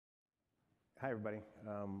Hi, everybody.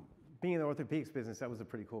 Being in the orthopedics business, that was a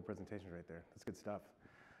pretty cool presentation right there. That's good stuff.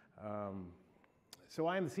 So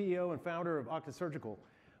I am the CEO and founder of Auctus Surgical.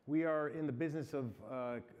 We are in the business of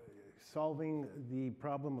solving the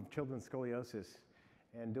problem of children's scoliosis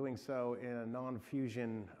and doing so in a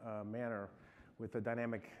non-fusion manner with a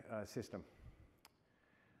dynamic system.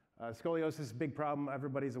 Scoliosis is a big problem.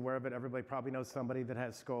 Everybody's aware of it. Everybody probably knows somebody that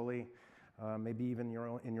has scoli, maybe even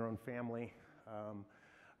in your own family.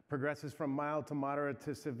 Progresses from mild to moderate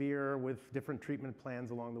to severe with different treatment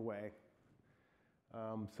plans along the way.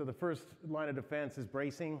 So the first line of defense is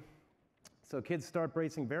bracing. So kids start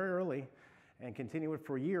bracing very early and continue it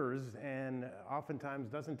for years, and oftentimes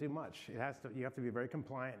doesn't do much. You have to be very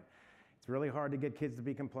compliant. It's really hard to get kids to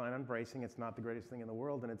be compliant on bracing. It's not the greatest thing in the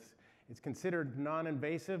world, and it's considered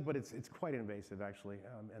non-invasive, but it's quite invasive actually,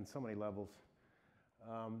 on so many levels.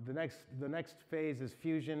 The next phase is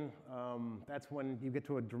fusion. That's when you get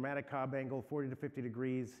to a dramatic Cobb angle, 40 to 50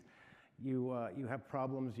 degrees. You have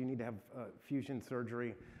problems. You need to have fusion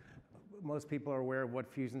surgery. Most people are aware of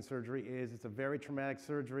what fusion surgery is. It's a very traumatic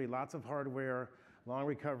surgery, lots of hardware, long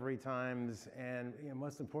recovery times, and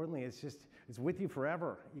most importantly, it's with you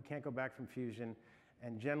forever. You can't go back from fusion,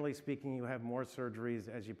 and generally speaking, you have more surgeries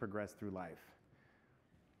as you progress through life.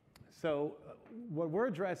 So what we're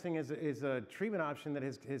addressing is a treatment option that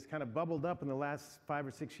has kind of bubbled up in the last 5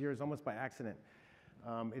 or 6 years, almost by accident.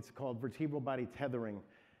 It's called vertebral body tethering.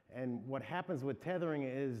 And what happens with tethering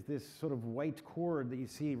is this sort of white cord that you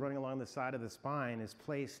see running along the side of the spine is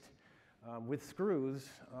placed with screws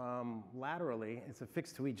laterally. It's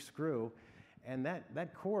affixed to each screw. And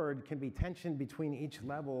that cord can be tensioned between each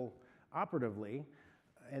level operatively.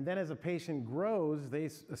 And then as a patient grows, they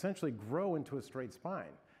essentially grow into a straight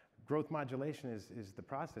spine. Growth modulation is the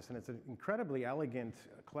process, and it's an incredibly elegant,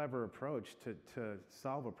 clever approach to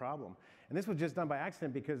solve a problem. And this was just done by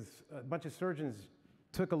accident because a bunch of surgeons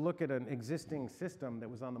took a look at an existing system that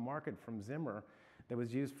was on the market from Zimmer that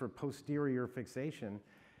was used for posterior fixation,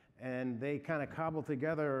 and they kind of cobbled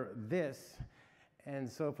together this. And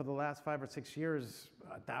so for the last 5 or 6 years,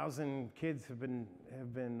 1,000 kids have been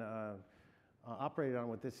operated on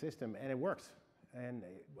with this system, and it works. And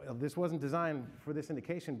this wasn't designed for this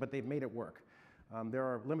indication, but they've made it work. There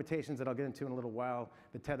are limitations that I'll get into in a little while.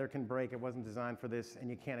 The tether can break. It wasn't designed for this, and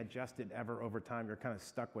you can't adjust it ever over time. You're kind of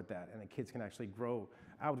stuck with that, and the kids can actually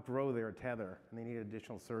outgrow their tether, and they need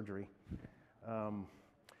additional surgery.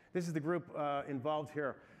 This is the group involved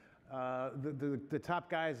here. The top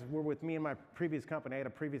guys were with me in my previous company. I had a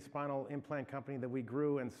previous spinal implant company that we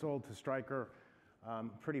grew and sold to Stryker.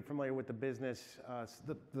 Pretty familiar with the business.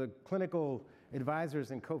 The clinical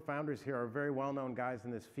advisors and co-founders here are very well-known guys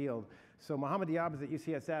in this field. So Mohammed Diab is at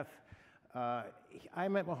UCSF. I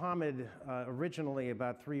met Mohammed originally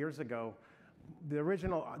about 3 years ago. The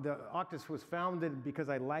Auctus was founded because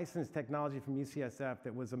I licensed technology from UCSF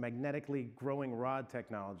that was a magnetically growing rod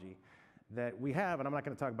technology that we have, and I'm not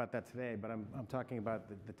going to talk about that today, but I'm talking about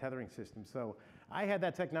the tethering system. So I had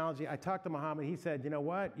that technology. I talked to Mohammed. He said, you know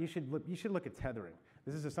what? You should look at tethering.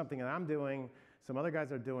 This is just something that I'm doing, some other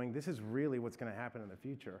guys are doing. This is really what's going to happen in the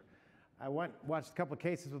future. I watched a couple of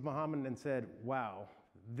cases with Mohammed and said, wow,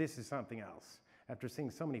 this is something else. After seeing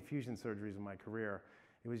so many fusion surgeries in my career,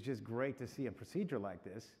 it was just great to see a procedure like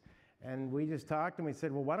this. And we just talked and we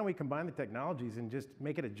said, well, why don't we combine the technologies and just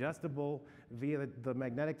make it adjustable via the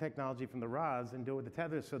magnetic technology from the rods and do it with the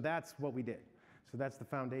tethers? So that's what we did. So that's the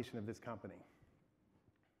foundation of this company.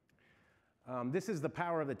 This is the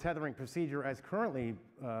power of the tethering procedure as currently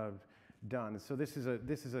done. So this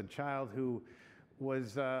is a child who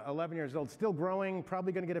was 11 years old, still growing,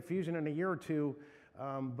 probably going to get a fusion in a year or two,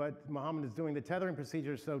 but Mohammed is doing the tethering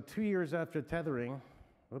procedure. So 2 years after tethering,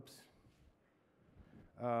 whoops.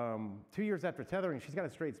 2 years after tethering, she's got a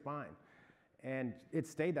straight spine, and it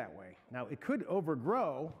stayed that way. Now, it could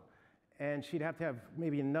overgrow, and she'd have to have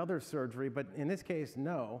maybe another surgery, but in this case,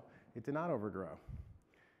 no, it did not overgrow.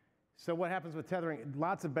 So what happens with tethering?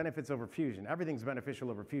 Lots of benefits over fusion. Everything's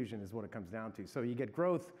beneficial over fusion is what it comes down to. So you get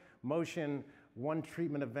growth, motion, one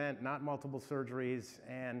treatment event, not multiple surgeries,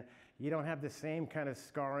 and you don't have the same kind of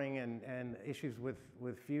scarring and issues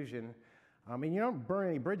with fusion. And you don't burn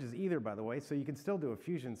any bridges either, by the way, so you can still do a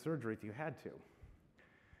fusion surgery if you had to.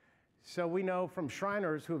 So we know from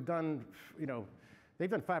Shriners who have done, they've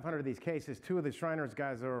done 500 of these cases. 2 of the Shriners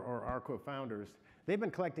guys are our co-founders. They've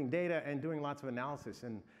been collecting data and doing lots of analysis,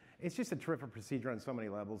 and it's just a terrific procedure on so many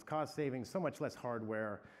levels. Cost savings, so much less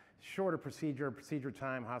hardware, shorter procedure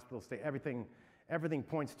time, hospital stay, everything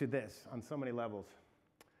points to this on so many levels.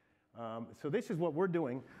 So this is what we're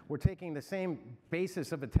doing. We're taking the same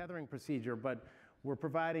basis of a tethering procedure, but we're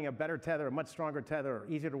providing a better tether, a much stronger tether,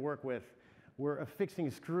 easier to work with We're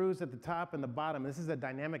affixing screws at the top and the bottom. This is a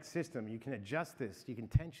dynamic system. You can adjust this. You can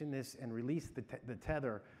tension this and release the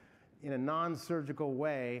tether in a non-surgical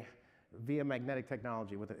way via magnetic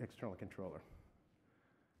technology with an external controller.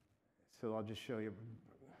 So I'll just show you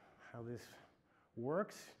how this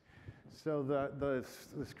works. So the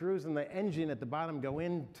screws and the engine at the bottom go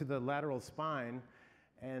into the lateral spine,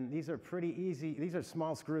 and these are pretty easy. These are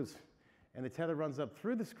small screws, and the tether runs up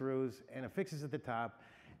through the screws and affixes at the top,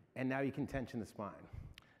 and now you can tension the spine.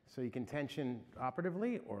 So you can tension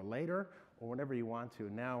operatively or later or whenever you want to.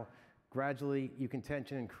 Now, gradually, you can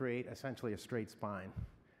tension and create essentially a straight spine.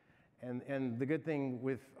 And the good thing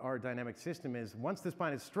with our dynamic system is once the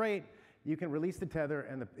spine is straight, you can release the tether,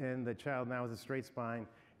 and the child now has a straight spine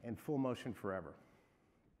and full motion forever.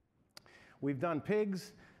 We've done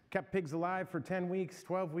pigs, kept pigs alive for 10 weeks,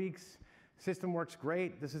 12 weeks. System works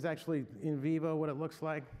great. This is actually in vivo what it looks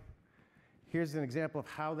like. Here's an example of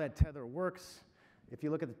how that tether works. If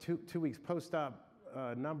you look at the two weeks post-op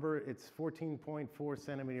number, it's 14.4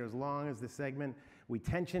 centimeters long is the segment. We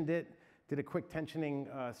tensioned it, did a quick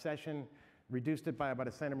tensioning session, reduced it by about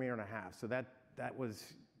 1.5 centimeters. So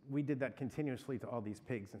we did that continuously to all these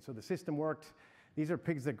pigs. And so the system worked. These are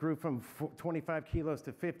pigs that grew from 25 kilos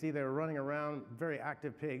to 50. They were running around, very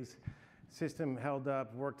active pigs. System held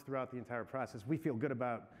up, worked throughout the entire process. We feel good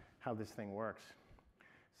about how this thing works.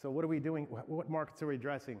 So what are we doing? What markets are we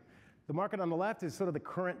addressing? The market on the left is sort of the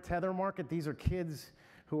current tether market. These are kids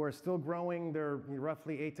who are still growing. They're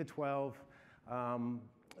roughly 8 to 12.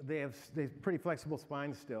 They have pretty flexible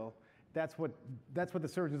spines still. That's what the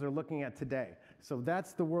surgeons are looking at today. So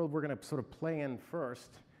that's the world we're going to sort of play in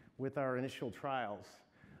first with our initial trials.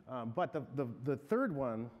 But the third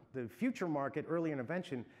one, the future market, early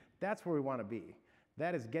intervention, that's where we want to be.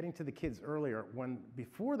 That is getting to the kids earlier,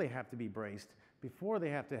 before they have to be braced, before they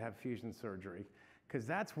have to have fusion surgery, because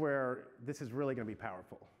that's where this is really going to be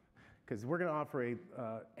powerful. Because we're going to offer a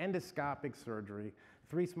endoscopic surgery,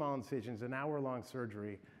 3 small incisions, an hour-long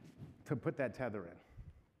surgery to put that tether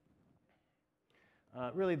in.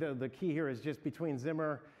 Really, the key here is just between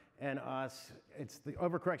Zimmer and us, it's the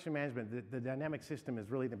overcorrection management. The dynamic system is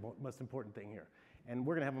really the most important thing here. And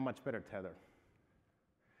we're going to have a much better tether.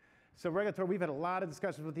 So regulatory, we've had a lot of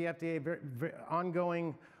discussions with the FDA, very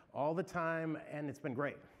ongoing all the time, and it's been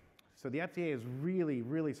great. So the FDA is really,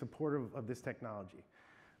 really supportive of this technology.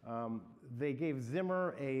 They gave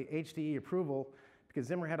Zimmer a HDE approval because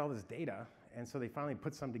Zimmer had all this data, and so they finally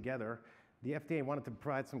put some together. The FDA wanted to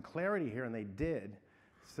provide some clarity here, and they did.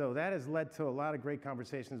 So that has led to a lot of great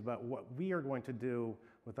conversations about what we are going to do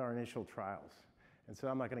with our initial trials. And so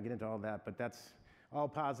I'm not going to get into all that, but that's all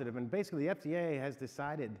positive. And basically, the FDA has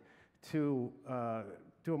decided to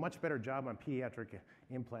do a much better job on pediatric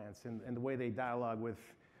implants and the way they dialogue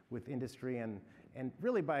with industry and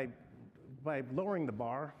really by lowering the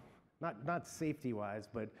bar, not safety-wise,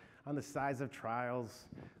 but on the size of trials.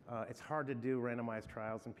 It's hard to do randomized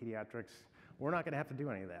trials in pediatrics. We're not going to have to do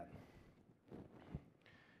any of that.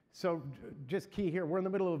 So just key here, we're in the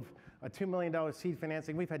middle of a $2 million seed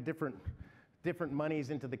financing. We've had different monies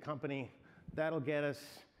into the company. That'll get us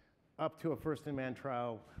up to a first-in-man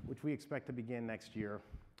trial, which we expect to begin next year.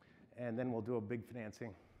 And then we'll do a big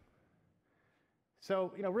financing.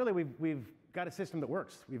 So, really, we've got a system that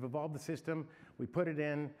works. We've evolved the system. We put it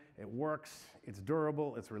in. It works. It's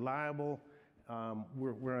durable. It's reliable.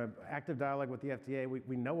 We're in active dialogue with the FDA.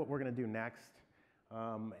 We know what we're going to do next.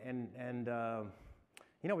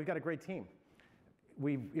 We've got a great team.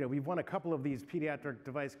 We've won a couple of these pediatric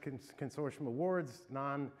device consortium awards,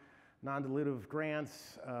 non-dilutive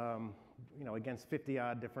grants, against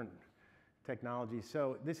 50-odd different technologies.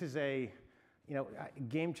 So this is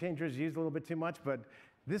game changer is used a little bit too much, but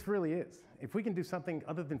this really is. If we can do something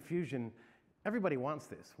other than fusion, everybody wants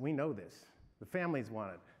this. We know this. The families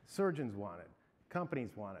want it. Surgeons want it.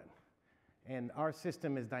 Companies want it. And our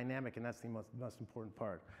system is dynamic, and that's the most important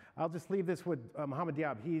part. I'll just leave this with Mohamed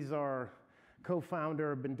Diab. He's our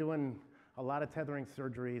co-founder, been doing a lot of tethering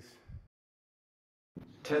surgeries.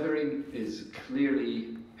 Tethering is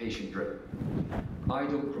clearly patient-driven. I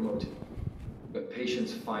don't promote it, but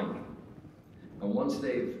patients find me. And once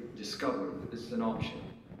they've discovered that this is an option,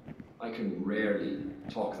 I can rarely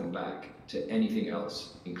talk them back to anything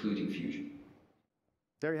else, including fusion.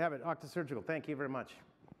 There you have it, Auctus Surgical. Thank you very much.